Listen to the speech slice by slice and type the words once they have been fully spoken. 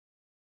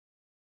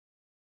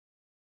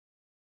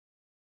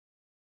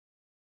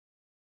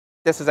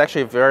This is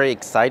actually a very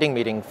exciting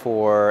meeting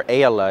for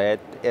ALL,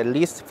 at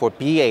least for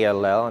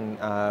B-ALL,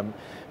 and,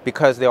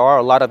 because there are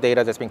a lot of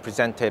data that's being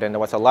presented, and there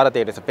was a lot of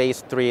data. It's a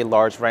phase 3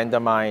 large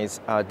randomized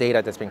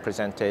data that's being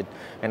presented.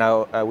 And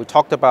we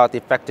talked about the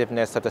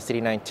effectiveness of the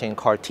CD19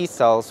 CAR T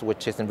cells,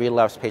 which is in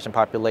relapsed patient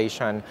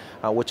population,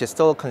 which is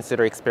still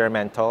considered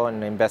experimental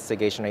and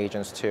investigation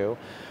agents too.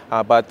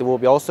 But there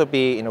will also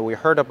be, we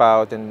heard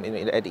about at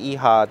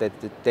EHA that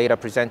the data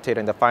presented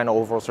in the final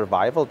overall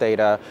survival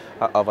data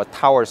of a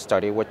TOWER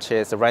study, which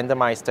is a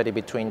randomized study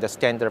between the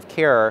standard of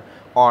care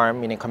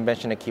arm, meaning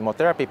conventional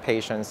chemotherapy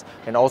patients,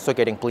 and also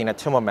getting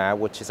Blinatumomab,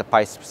 which is a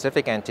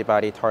bispecific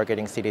antibody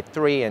targeting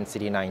CD3 and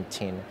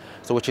CD19,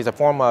 so which is a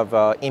form of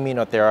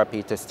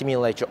immunotherapy to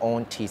stimulate your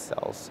own T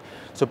cells.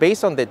 So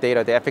based on the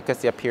data, the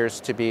efficacy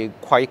appears to be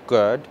quite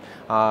good.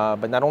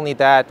 But not only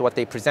that, what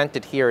they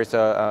presented here is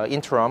an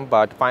interim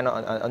but final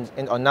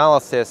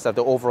analysis of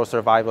the overall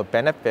survival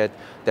benefit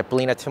that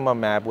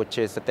Blinatumomab, which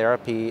is a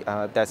therapy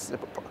that's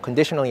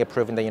conditionally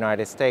approved in the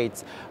United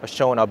States,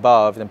 shown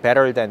above, and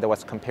better than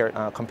was compared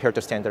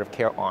to standard of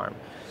care arm.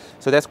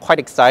 So that's quite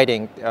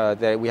exciting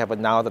that we have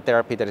now the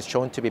therapy that is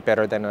shown to be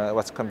better than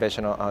what's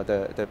conventional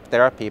the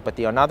therapy. But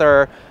the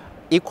another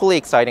equally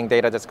exciting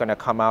data that's going to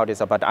come out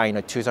is about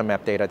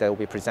Inotuzumab data that will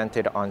be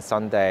presented on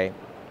Sunday.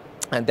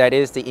 And that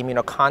is the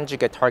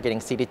immunoconjugate targeting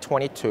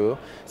CD22.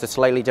 It's a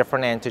slightly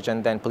different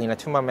antigen than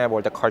Blinatumomab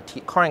or the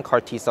current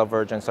CAR T cell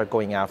versions are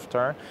going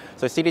after.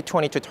 So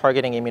CD22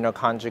 targeting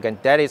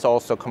immunoconjugate, that is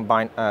also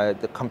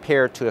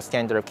compared to the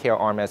standard of care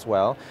arm as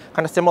well.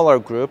 Kind of similar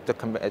group,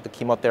 the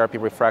chemotherapy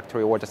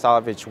refractory or the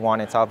salvage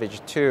 1 and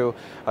salvage 2,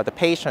 the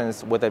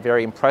patients with a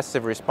very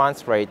impressive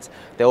response rates,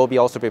 they will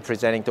also be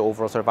presenting the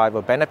overall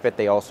survival benefit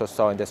they also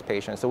saw in this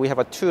patient. So we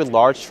have two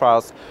large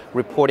trials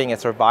reporting a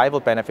survival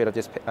benefit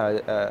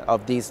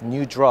of these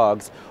new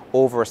drugs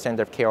over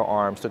standard of care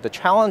arms. So the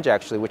challenge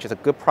actually, which is a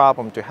good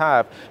problem to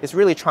have, is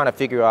really trying to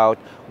figure out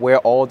where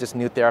all these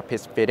new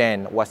therapies fit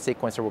in, what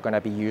sequencer we're going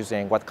to be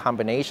using, what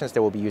combinations they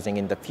will be using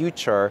in the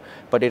future.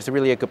 But it's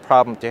really a good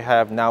problem to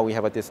have. Now we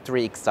have these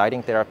three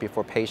exciting therapy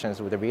for patients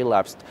with a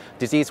relapsed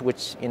disease,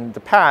 which in the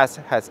past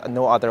has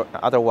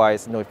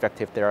otherwise no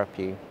effective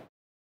therapy.